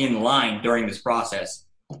 in line during this process,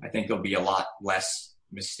 I think there'll be a lot less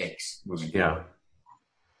mistakes moving forward.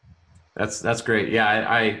 That's great. Yeah,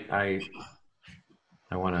 I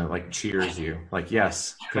want to like cheers you, like,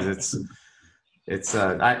 yes, because it's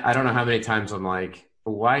I don't know how many times I'm like,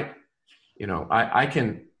 why,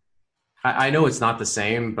 I know it's not the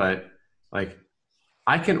same, but like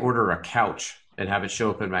I can order a couch and have it show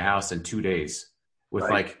up in my house in 2 days with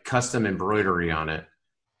like custom embroidery on it.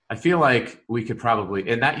 I feel like we could probably,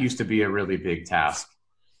 and that used to be a really big task.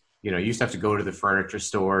 You used to have to go to the furniture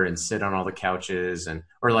store and sit on all the couches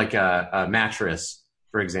or like a mattress,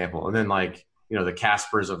 for example. And then like, the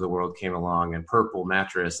Caspers of the world came along and Purple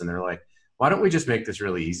mattress. And they're like, why don't we just make this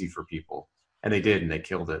really easy for people? And they did, and they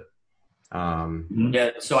killed it.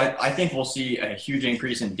 Yeah. So I think we'll see a huge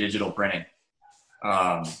increase in digital printing.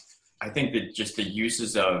 I think that just the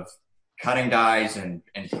uses of cutting dies and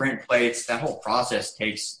print plates, that whole process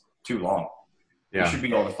takes too long. Yeah. We should be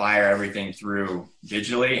able to fire everything through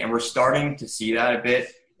digitally, and we're starting to see that a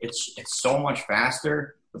bit. It's so much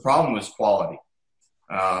faster. The problem was quality.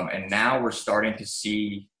 And now we're starting to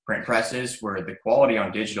see print presses where the quality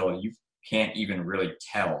on digital, you can't even really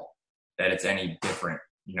tell that it's any different,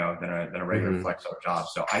 than a regular Flexo job.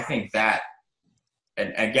 So I think that,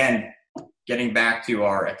 and again, getting back to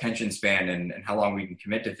our attention span and how long we can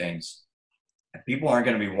commit to things, people aren't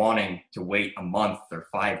going to be wanting to wait a month or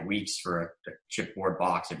 5 weeks for a chipboard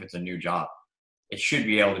box if it's a new job. It should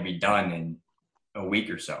be able to be done in a week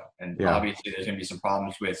or so. And obviously there's going to be some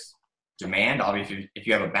problems with demand. Obviously, if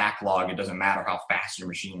you have a backlog, it doesn't matter how fast your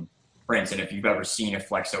machine prints. And if you've ever seen a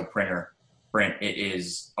Flexo printer print, it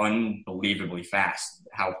is unbelievably fast.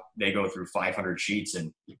 how they go through 500 sheets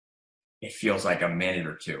and it feels like a minute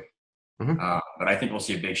or two. Mm-hmm. But I think we'll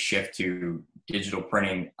see a big shift to digital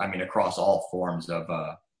printing. I mean, across all forms of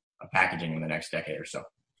packaging in the next decade or so.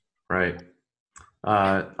 Right.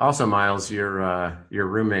 Also, Miles, your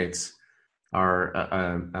roommates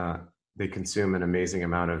are they consume an amazing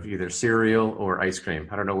amount of either cereal or ice cream.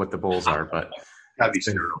 I don't know what the bowls are, but Gotta be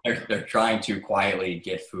cereal. They're trying to quietly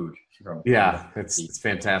get food. It's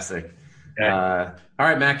fantastic. All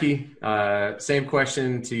right, Mackie, same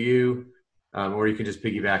question to you, or you can just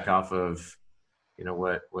piggyback off of,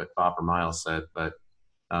 what Bob or Miles said. But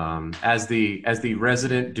as the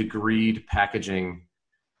resident degreed packaging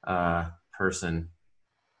person,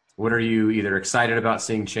 what are you either excited about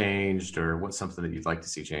seeing changed, or what's something that you'd like to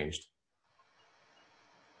see changed?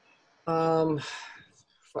 First,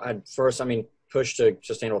 push to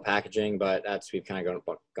sustainable packaging, but we've kind of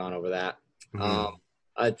gone over that.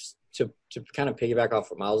 Mm-hmm. To kind of piggyback off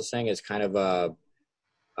what Miles was saying is kind of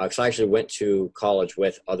because I actually went to college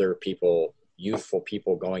with other people, youthful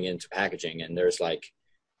people going into packaging, and there's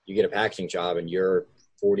you get a packaging job and you're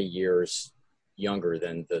 40 years younger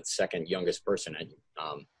than the second youngest person, and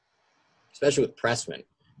especially with pressmen,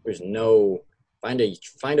 there's no find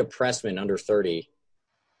a pressman under 30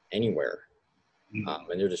 anywhere.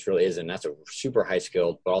 And there just really isn't. That's a super high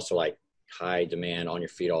skilled, but also high demand, on your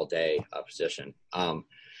feet all day position.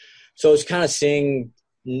 So it's kind of seeing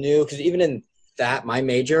new, because even in that, my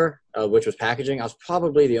major, which was packaging, I was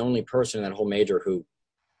probably the only person in that whole major who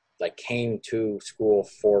came to school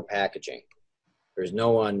for packaging. There's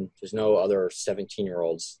no other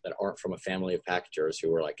 17-year-olds that aren't from a family of packagers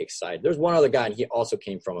who were excited. There's one other guy, and he also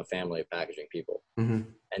came from a family of packaging people. Mm-hmm.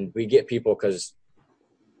 And we get people because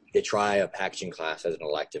they try a packaging class as an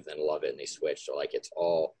elective and love it, and they switch. So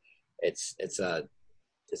it's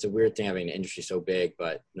a weird thing having an industry so big,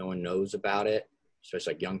 but no one knows about it.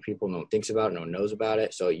 Especially young people, no one thinks about it, no one knows about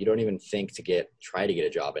it. So you don't even think to try to get a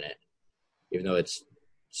job in it, even though it's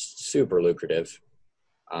super lucrative.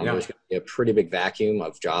 There's going to be a pretty big vacuum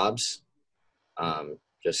of jobs.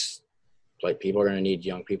 Just people are going to need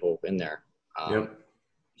young people in there.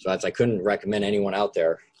 So I couldn't recommend anyone out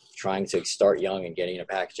there trying to start young and getting into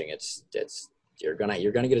packaging. You're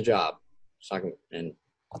gonna get a job, and you're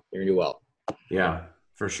gonna do well. Yeah,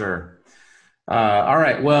 for sure. All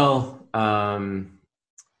right. Well,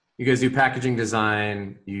 you guys do packaging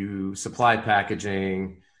design. You supply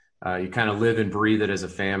packaging. You kind of live and breathe it as a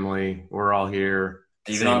family. We're all here.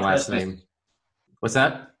 Even same on last Christmas. name. What's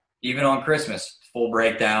that? Even on Christmas, full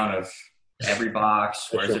breakdown of every box.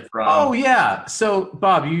 Where's it from? Oh yeah. So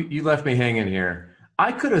Bob, you left me hanging here.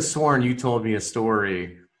 I could have sworn you told me a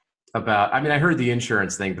story about, I heard the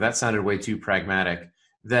insurance thing, but that sounded way too pragmatic,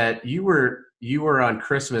 that you were on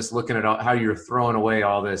Christmas looking at how you were throwing away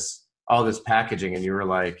all this packaging, and you were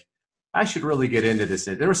like, I should really get into this.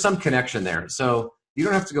 There was some connection there. So you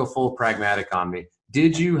don't have to go full pragmatic on me.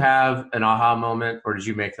 Did you have an aha moment, or did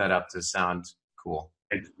you make that up to sound cool?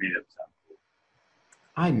 I just made it sound cool.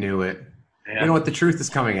 I knew it. Yeah. You know what? The truth is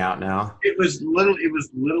coming out now. It was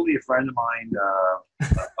literally a friend of mine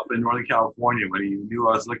up in Northern California when he knew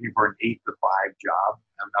I was looking for an 8 to 5 job.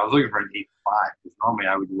 I was looking for an 8 to 5 because normally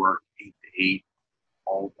I would work 8 to 8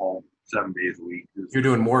 all 7 days a week. You're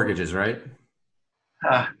doing mortgages, right?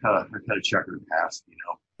 I had a checkered past,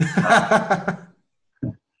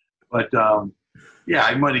 But yeah,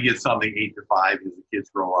 I might get something 8 to 5 as the kids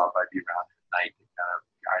grow up. I'd be around at night to kind of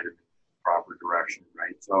guide them in the proper direction,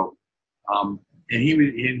 right? So. And he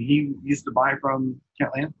used to buy from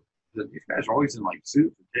Kent Land. These guys are always in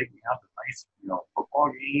suits and taking out the nice, football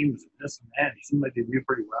games and this and that. He seemed like they do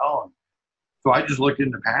pretty well. And so I just looked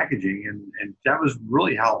into packaging, and that was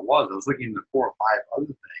really how it was. I was looking into 4 or 5 other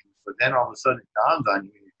things, but then all of a sudden it dawns on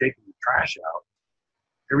you when you're taking the trash out.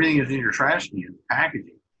 Everything is in your trash can,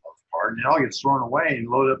 packaging, for the most part, and it all gets thrown away and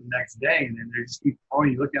loaded up the next day. And then they just keep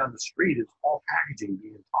throwing. You look down the street, it's all packaging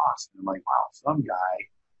being tossed. And I'm like, wow, some guy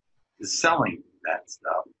is selling that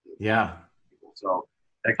stuff. Yeah. So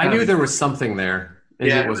I knew there was something there.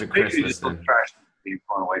 Maybe it wasn't Christmas just then. trash being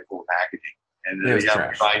thrown away full of packaging, and It then was you got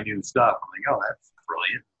trash. to buy new stuff. I'm like, oh, that's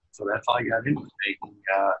brilliant. So that's how I got into making.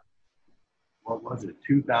 What was it?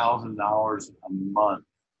 $2,000 a month.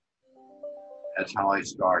 That's how I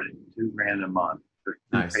started. $2,000 a month. Took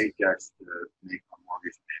 2 Nice. paychecks to make my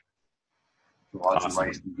mortgage payment. So lots of Awesome.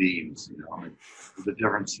 rice and beans. It was a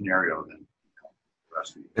different scenario than the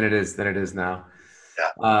rest of you. Than it is now.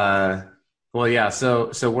 Yeah. Well, yeah.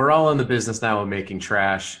 So we're all in the business now of making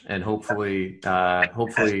trash, and hopefully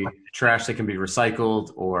trash that can be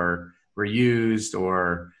recycled or reused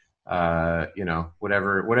or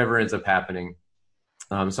whatever ends up happening.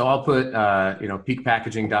 So I'll put,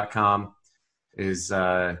 peakpackaging.com is,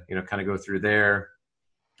 kind of go through there.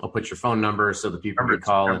 I'll put your phone number so the people can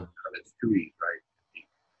call. It's 2 E, right?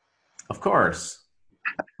 Of course.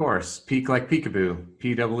 Peak like peekaboo,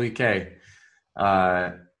 P-E-E-K.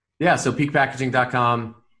 So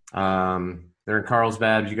peakpackaging.com. They're in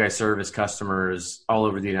Carlsbad. You guys service customers all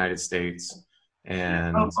over the United States.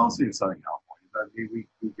 And mostly in Southern California, but we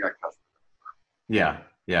got customers. Yeah.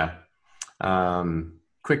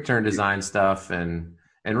 Quick turn design stuff and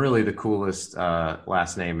really the coolest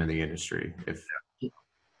last name in the industry. If a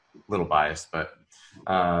little biased, but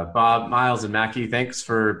Bob, Miles, and Mackie, thanks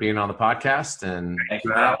for being on the podcast. And Thank you,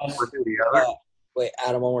 Miles. Wait,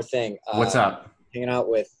 Adam, one more thing. What's up? Hanging out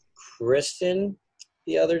with Kristen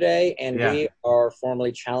the other day, and we are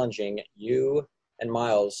formally challenging you and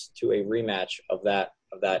Miles to a rematch of that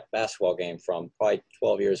basketball game from probably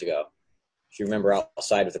 12 years ago. If you remember,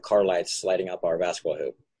 outside with the car lights lighting up our basketball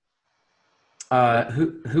hoop.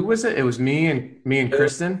 Who was it? It was me and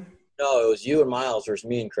Kristen. No, it was you and Miles versus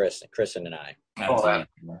me and Kristen and I.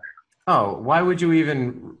 Oh, why would you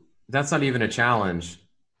even? That's not even a challenge.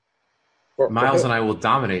 Miles and I will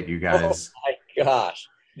dominate you guys. Oh my gosh!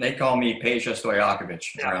 They call me Peja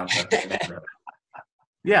Stojakovic around the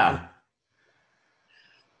Yeah,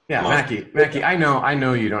 Mackie. I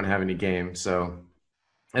know you don't have any game, so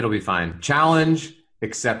it'll be fine. Challenge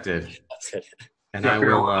accepted. And I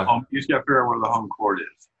will. You just got to figure out where the home court is.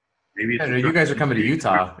 Maybe you guys are coming to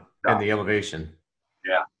Utah in the elevation.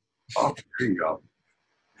 Yeah. Oh, there you go.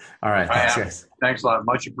 All right. Thanks, guys. Thanks a lot.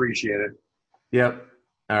 Much appreciated. Yep.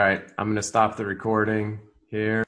 All right. I'm going to stop the recording here.